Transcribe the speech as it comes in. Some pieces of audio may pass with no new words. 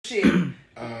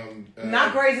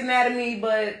Not Grey's Anatomy,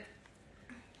 but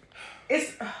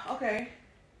it's okay.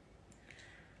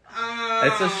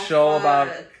 It's a show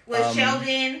about with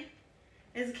Sheldon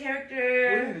as a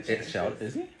character. It's Sheldon,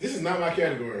 is he? This is not my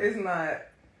category. It's not.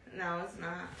 No, it's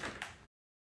not.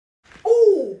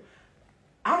 Ooh,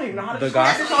 I don't even know how to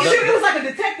describe the show. It was like a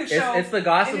detective show. It's the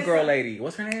Gossip Girl lady.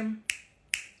 What's her name?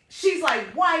 She's like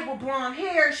white with blonde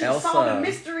hair. She was solving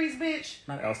mysteries, bitch.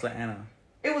 Not Elsa, Anna.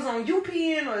 It was on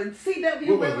UPN or CW.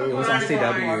 It was on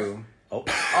CW. Oh,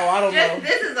 I don't know.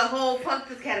 This is a whole fuck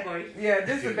this category. Yeah,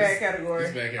 this is a bad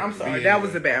category. I'm sorry, that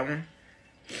was a bad one.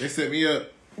 They set me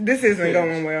up. This isn't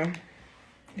going well.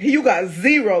 You got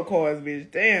 0 cards,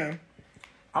 bitch. Damn.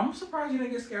 I'm surprised you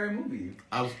didn't get Scary Movie.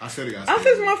 I said it. This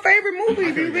is my favorite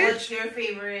movie, bitch. What's your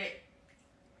favorite?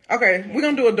 Okay, we're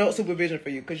gonna do adult supervision for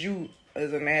you because you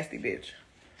is a nasty bitch.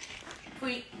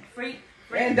 Freak.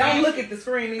 And don't look at the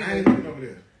screen either. I ain't looking over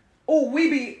there. Oh, we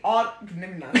be all.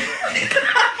 Let me not.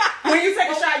 When you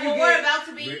take a shot, you get. We're about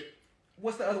to be.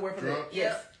 What's the other word for that?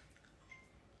 Yes.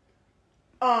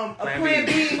 Plan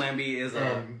B. Plan B is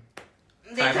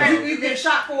you get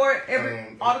shot for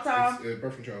it all the time. It's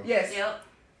birth control. Yes. Yep.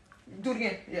 Do it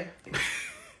again. Yeah.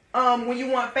 When you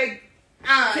want fake.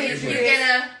 Kids, you get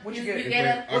a. What you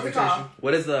get? What's it called?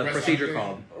 What is the procedure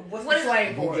called? What's the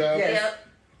slang for it? Yes.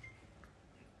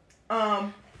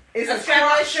 It's a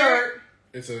strapless shirt.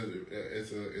 It's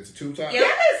a tube top.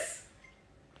 Yes.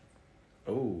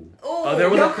 Oh. There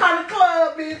was a kind of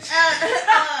club, bitch.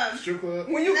 Strip club.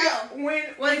 When you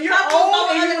when you're couples, old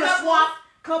and you want to swap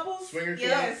couples. Swinger club.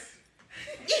 Yes.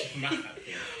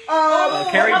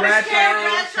 Carrie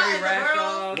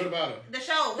Bradshaw. What about her? The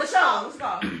show. What's it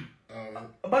called?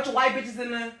 A bunch of white bitches in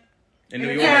New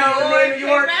York. New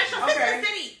York. Okay.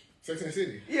 City. Sex and the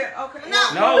City. Yeah. Okay.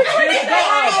 No.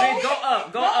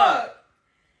 Bitch, go up.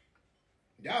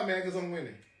 Y'all mad because I'm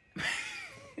winning.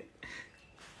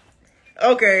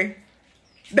 Okay.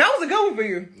 That was a good one for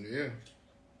you. Yeah.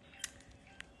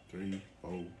 3,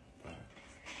 4,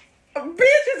 5.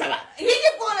 Bitches. He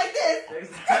keep going like this.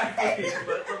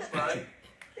 Exactly.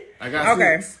 I got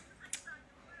 6.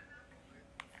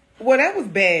 Well, that was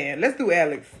bad. Let's do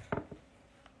Alex.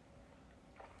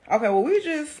 Okay, well, I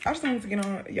just wanted to get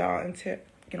on y'all and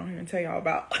get on here and tell y'all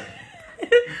about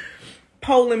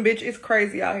Poland, bitch. It's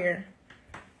crazy out here.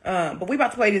 But we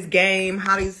about to play this game.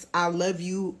 Hotties, I love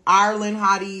you. Ireland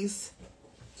hotties.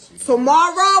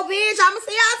 Tomorrow, bitch. I'm gonna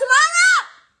see y'all tomorrow.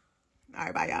 All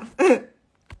right, bye, y'all.